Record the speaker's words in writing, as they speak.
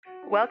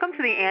Welcome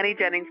to the Annie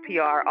Jennings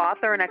PR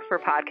Author and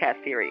Expert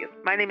Podcast Series.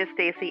 My name is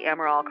Stacey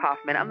Amaral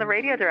Kaufman. I'm the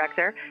radio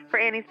director for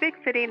Annie's Big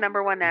City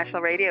 #1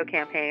 national radio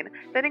campaign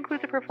that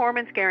includes a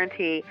performance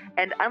guarantee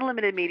and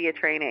unlimited media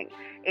training.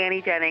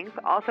 Annie Jennings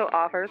also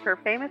offers her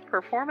famous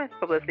performance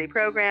publicity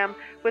program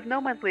with no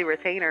monthly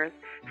retainers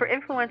for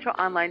influential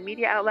online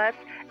media outlets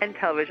and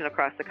television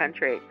across the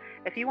country.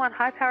 If you want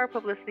high-power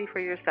publicity for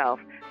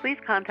yourself, please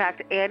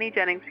contact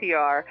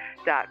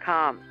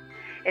AnnieJenningsPR.com.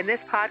 In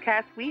this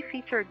podcast, we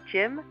feature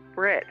Jim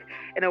Britt,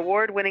 an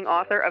award-winning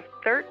author of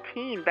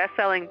 13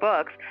 best-selling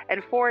books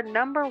and 4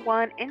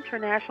 #1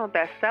 international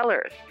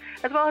bestsellers,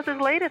 as well as his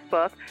latest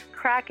book,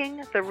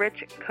 Cracking the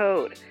Rich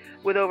Code.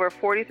 With over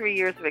 43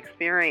 years of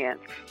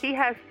experience, he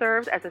has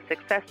served as a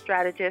success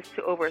strategist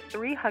to over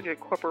 300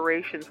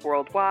 corporations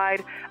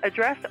worldwide,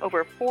 addressed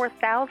over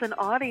 4,000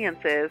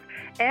 audiences,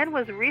 and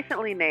was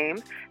recently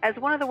named as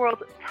one of the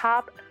world's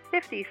top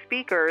 50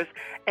 speakers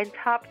and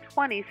top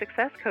 20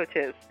 success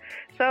coaches.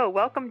 So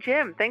welcome,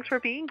 Jim. Thanks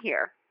for being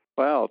here.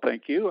 Well,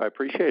 thank you. I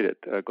appreciate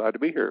it. Glad to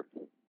be here.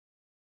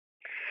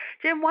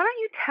 Jim, why don't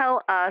you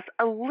tell us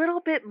a little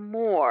bit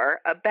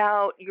more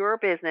about your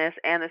business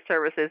and the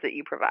services that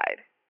you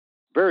provide?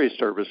 Various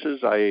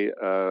services. I,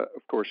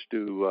 of course,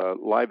 do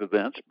live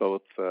events,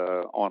 both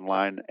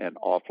online and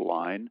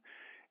offline,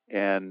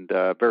 and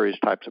various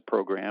types of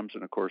programs,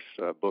 and, of course,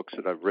 books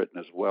that I've written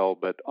as well,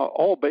 but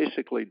all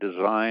basically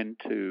designed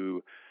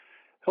to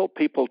help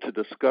people to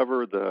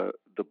discover the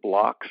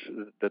blocks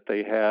that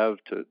they have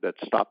that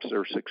stops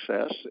their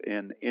success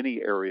in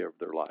any area of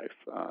their life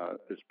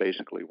is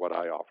basically what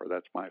I offer.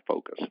 That's my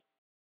focus.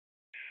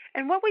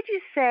 And what would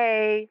you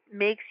say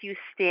makes you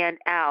stand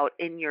out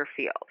in your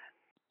field?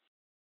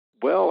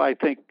 Well, I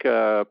think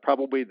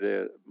probably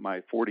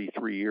my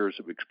 43 years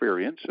of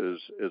experience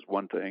is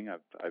one thing.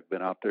 I've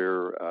been out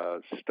there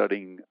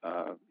studying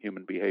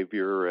human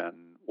behavior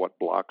and what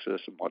blocks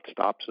us and what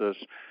stops us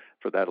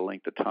for that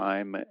length of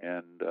time.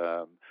 And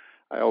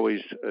I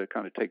always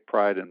kind of take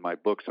pride in my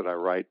books that I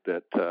write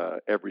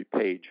that every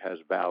page has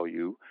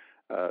value,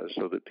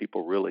 so that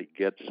people really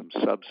get some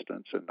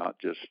substance and not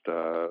just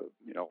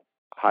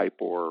hype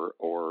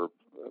or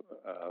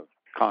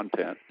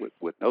content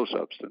with no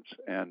substance.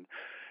 And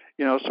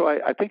so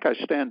I think I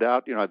stand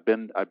out. I've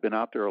been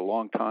out there a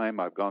long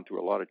time. I've gone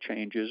through a lot of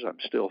changes. I'm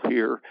still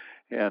here,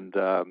 and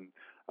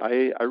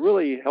I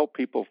really help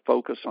people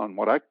focus on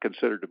what I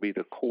consider to be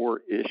the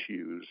core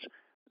issues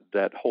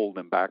that hold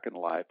them back in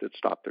life, that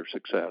stop their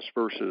success,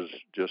 versus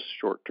just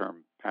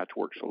short-term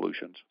patchwork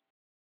solutions.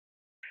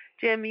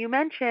 Jim, you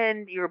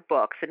mentioned your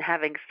books and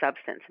having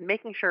substance and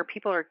making sure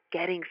people are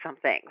getting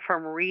something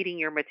from reading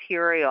your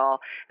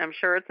material. I'm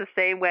sure it's the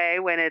same way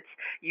when it's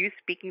you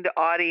speaking to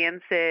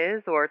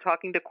audiences or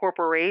talking to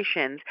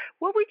corporations.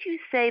 What would you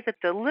say the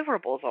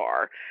deliverables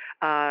are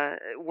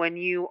when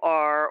you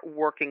are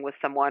working with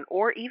someone,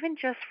 or even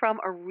just from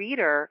a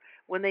reader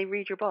when they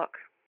read your book?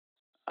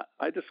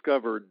 I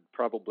discovered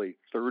probably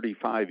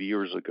 35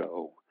 years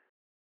ago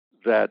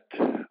that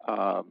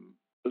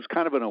it was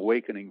kind of an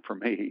awakening for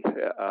me.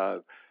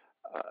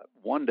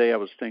 One day I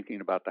was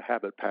thinking about the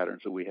habit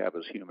patterns that we have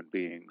as human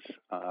beings,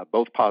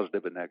 both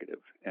positive and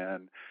negative,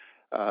 and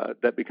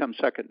that becomes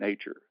second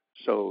nature.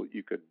 So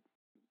you could,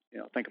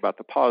 think about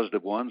the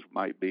positive ones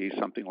might be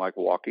something like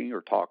walking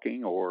or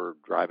talking or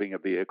driving a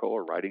vehicle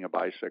or riding a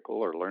bicycle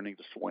or learning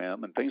to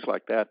swim and things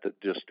like that,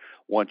 that just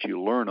once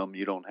you learn them,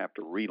 you don't have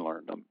to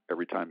relearn them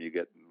every time you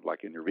get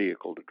like in your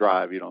vehicle to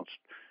drive. You don't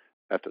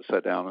have to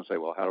sit down and say,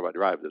 well, how do I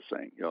drive this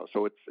thing?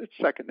 So it's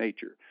second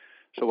nature.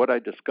 So what I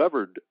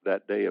discovered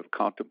that day of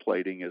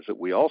contemplating is that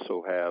we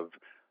also have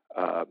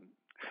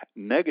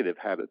negative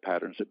habit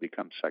patterns that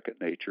become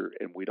second nature,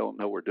 and we don't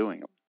know we're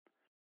doing them.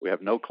 We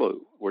have no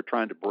clue. We're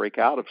trying to break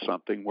out of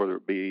something, whether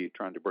it be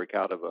trying to break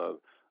out of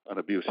an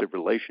abusive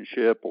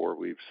relationship, or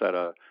we've set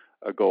a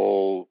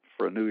goal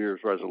for a New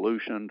Year's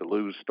resolution to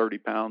lose 30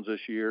 pounds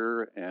this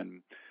year,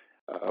 and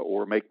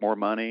or make more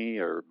money,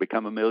 or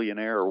become a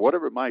millionaire, or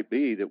whatever it might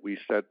be that we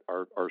set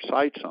our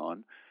sights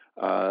on.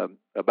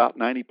 About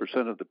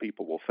 90% of the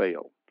people will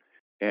fail.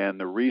 And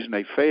the reason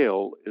they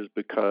fail is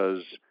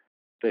because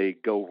they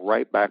go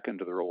right back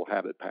into their old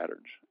habit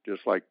patterns,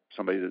 just like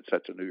somebody that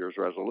sets a New Year's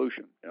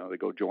resolution. They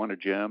go join a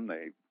gym,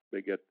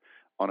 they get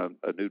on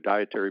a new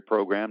dietary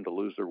program to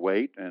lose their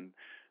weight, and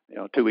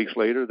 2 weeks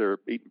later they're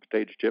eating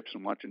potato chips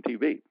and watching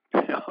TV.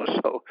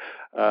 So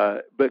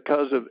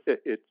because of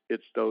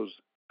it's those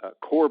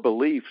core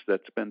beliefs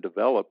that's been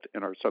developed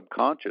in our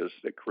subconscious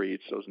that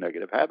creates those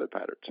negative habit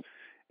patterns.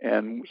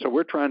 And so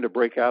we're trying to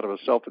break out of a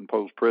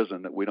self-imposed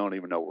prison that we don't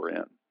even know we're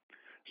in.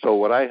 So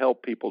what I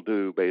help people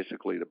do,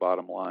 basically, the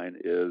bottom line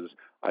is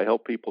I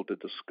help people to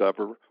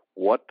discover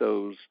what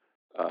those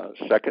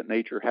second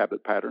nature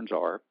habit patterns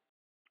are,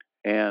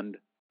 and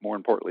more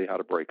importantly, how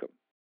to break them.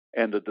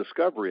 And the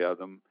discovery of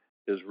them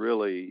is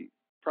really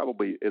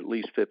probably at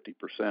least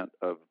 50%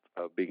 of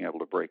being able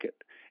to break it.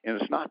 And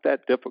it's not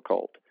that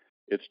difficult.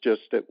 It's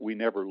just that we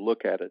never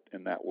look at it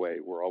in that way.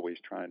 We're always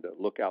trying to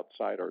look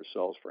outside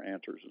ourselves for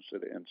answers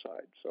instead of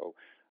inside. So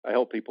I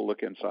help people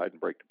look inside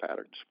and break the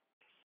patterns.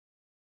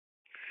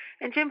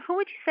 And Jim, who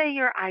would you say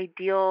your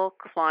ideal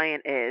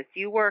client is? Do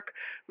you work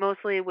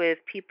mostly with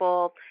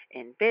people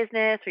in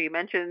business, or you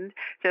mentioned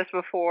just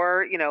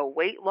before,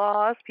 weight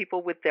loss,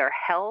 people with their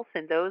health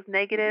and those Mhm.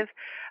 negative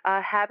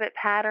habit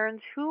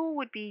patterns? Who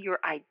would be your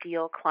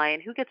ideal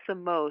client? Who gets the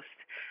most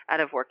out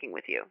of working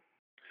with you?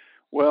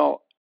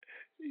 Well,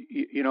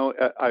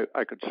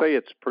 I could say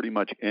it's pretty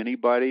much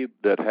anybody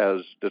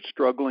that's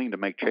struggling to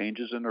make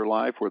changes in their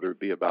life, whether it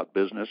be about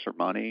business or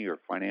money or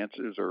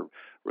finances or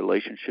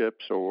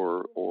relationships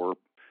or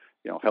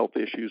health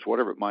issues,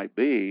 whatever it might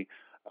be.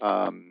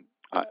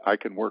 I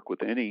can work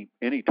with any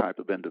type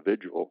of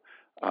individual.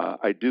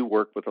 I do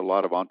work with a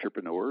lot of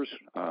entrepreneurs.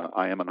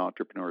 I am an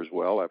entrepreneur as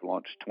well. I've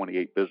launched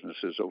 28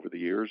 businesses over the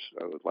years,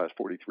 the last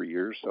 43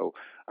 years. So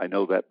I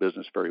know that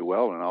business very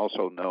well, and I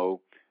also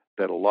know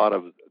that a lot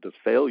of the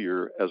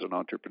failure as an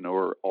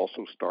entrepreneur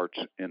also starts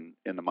in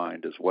the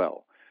mind as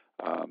well.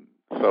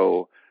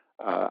 So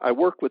I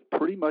work with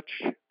pretty much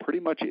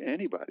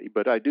anybody,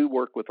 but I do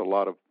work with a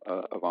lot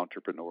of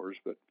entrepreneurs.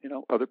 But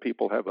other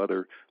people have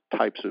other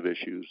types of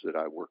issues that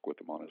I work with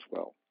them on as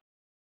well.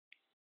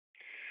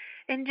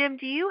 And Jim,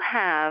 do you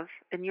have,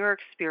 in your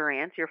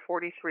experience, your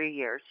 43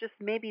 years, just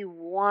maybe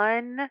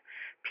one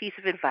piece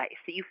of advice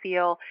that you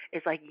feel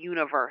is like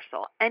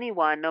universal?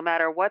 Anyone, no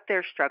matter what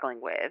they're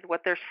struggling with,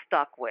 what they're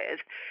stuck with,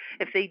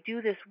 if they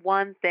do this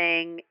one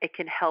thing, it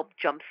can help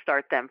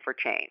jumpstart them for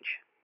change.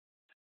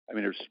 I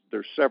mean,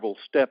 there's several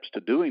steps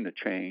to doing the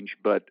change,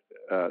 but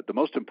the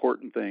most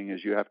important thing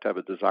is you have to have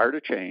a desire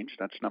to change.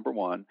 That's number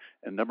one,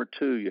 and number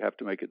two, you have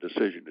to make a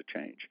decision to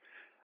change.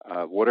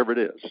 Whatever it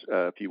is,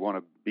 if you want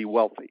to be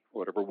wealthy,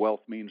 whatever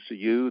wealth means to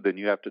you, then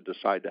you have to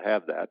decide to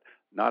have that.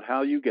 Not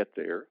how you get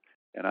there,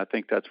 and I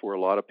think that's where a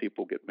lot of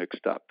people get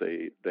mixed up.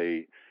 They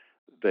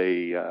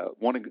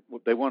want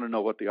to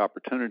know what the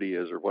opportunity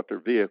is or what their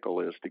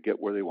vehicle is to get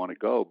where they want to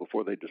go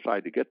before they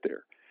decide to get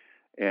there.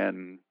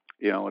 And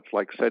it's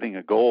like setting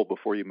a goal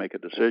before you make a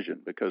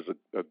decision, because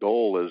a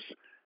goal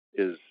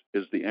is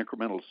the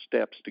incremental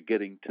steps to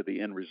getting to the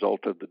end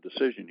result of the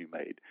decision you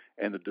made.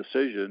 And the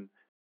decision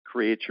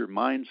creates your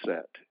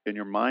mindset, and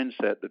your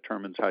mindset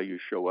determines how you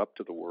show up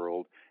to the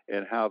world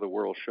and how the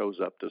world shows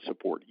up to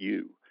support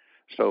you.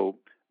 So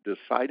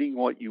deciding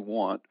what you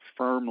want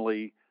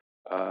firmly,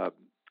 uh,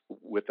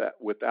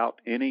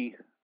 without any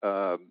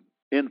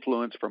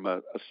influence from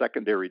a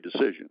secondary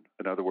decision.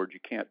 In other words,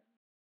 you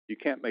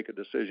can't make a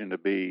decision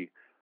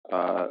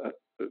uh,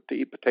 to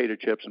eat potato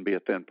chips and be a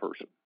thin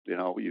person.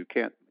 You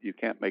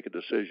can't make a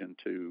decision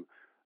to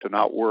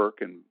not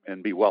work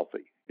and be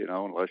wealthy.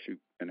 Unless you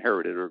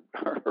inherit it or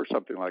or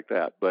something like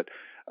that. But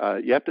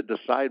you have to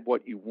decide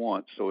what you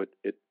want, so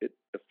it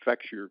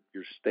affects your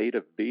state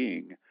of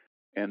being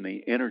and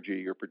the energy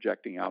you're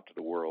projecting out to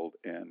the world,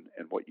 and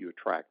what you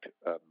attract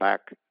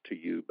back to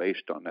you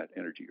based on that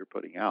energy you're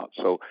putting out.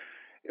 So,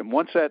 and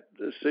once that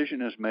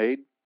decision is made,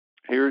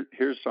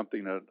 here's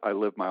something that I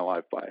live my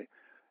life by.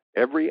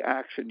 Every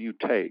action you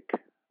take,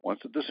 once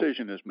the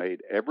decision is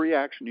made, every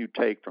action you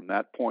take from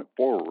that point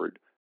forward,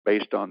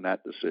 based on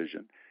that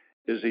decision,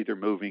 is either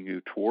moving you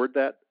toward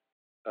uh,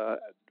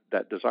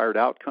 that desired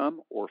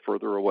outcome or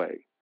further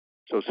away.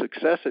 So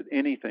success at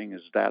anything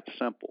is that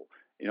simple.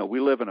 We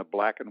live in a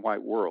black and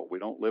white world. We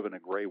don't live in a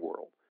gray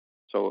world.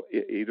 So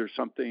either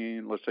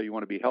something, let's say you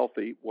want to be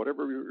healthy,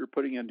 whatever you're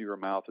putting into your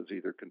mouth is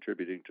either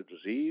contributing to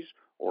disease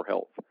or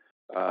health.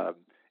 Uh,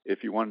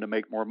 if you wanted to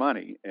make more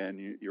money and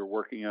you're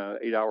working a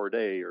 8-hour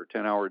day or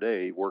 10-hour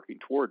day working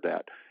toward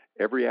that,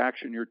 every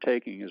action you're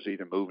taking is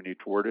either moving you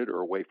toward it or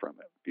away from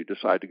it. If you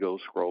decide to go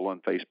scroll on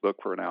Facebook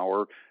for an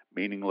hour,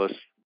 meaningless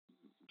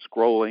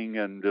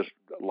scrolling and just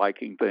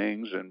liking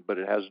things, but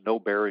it has no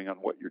bearing on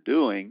what you're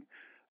doing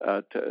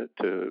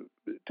to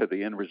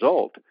the end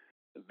result,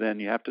 then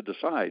you have to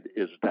decide,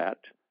 is that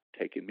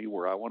taking me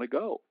where I want to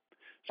go?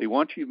 See,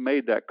 once you've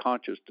made that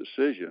conscious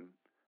decision,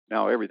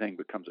 now everything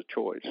becomes a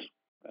choice.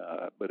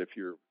 But if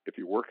you're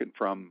working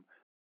from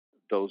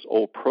those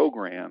old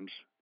programs,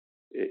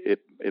 it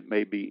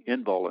may be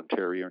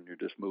involuntary and you're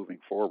just moving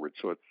forward.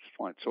 So it's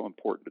why it's so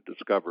important to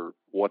discover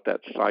what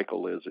that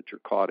cycle is that you're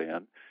caught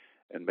in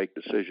and make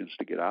decisions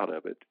to get out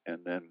of it, and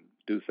then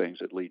do things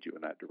that lead you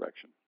in that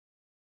direction.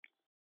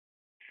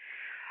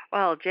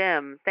 Well,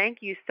 Jim,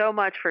 thank you so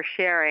much for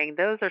sharing.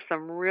 Those are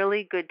some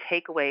really good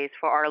takeaways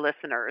for our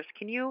listeners.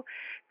 Can you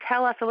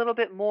tell us a little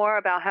bit more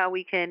about how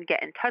we can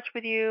get in touch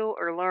with you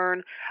or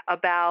learn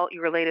about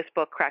your latest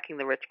book, Cracking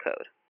the Rich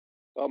Code?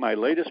 Well, my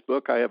latest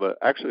book, I have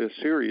actually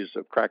a series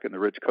of Cracking the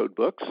Rich Code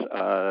books.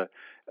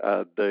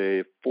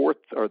 The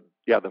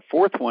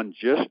fourth one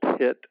just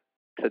hit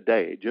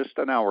today, just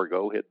an hour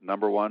ago, hit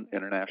number one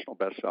international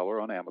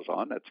bestseller on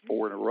Amazon. That's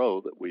four in a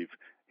row that we've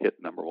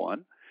hit number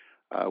one,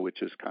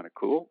 which is kind of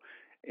cool.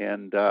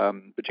 And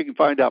but you can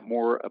find out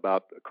more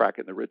about the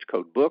Cracking the Rich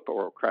Code book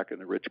or Cracking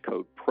the Rich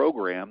Code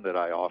program that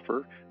I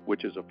offer,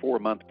 which is a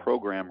 4-month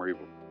program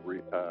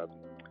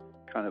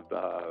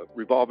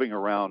revolving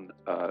around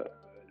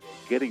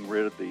getting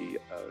rid of the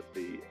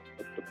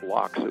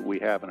blocks that we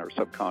have in our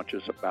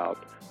subconscious about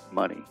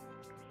money.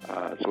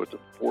 So it's a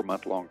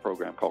 4-month-long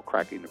program called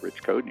Cracking the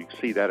Rich Code. And you can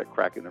see that at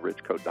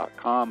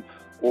crackingtherichcode.com,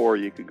 or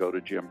you can go to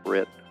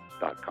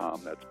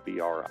jimbritt.com. That's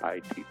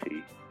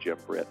BRITT,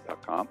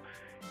 jimbritt.com,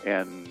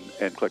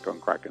 and click on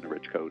Cracking the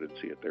Rich Code and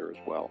see it there as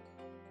well.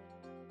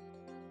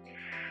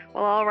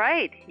 Well, all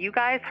right. You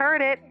guys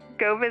heard it.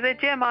 Go visit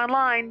Jim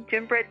online,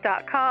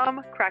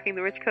 jimbritt.com,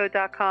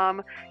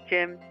 crackingtherichcode.com.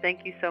 Jim,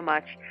 thank you so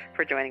much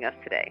for joining us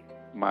today.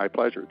 My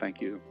pleasure. Thank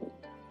you.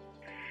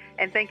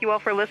 And thank you all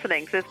for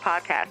listening to this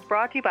podcast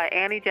brought to you by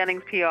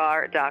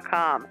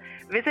AnnieJenningsPR.com.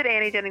 Visit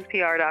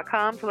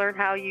AnnieJenningsPR.com to learn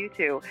how you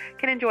too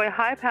can enjoy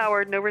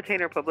high-powered,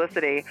 no-retainer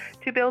publicity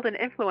to build an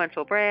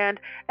influential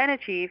brand and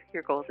achieve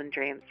your goals and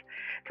dreams.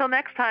 Till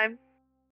next time,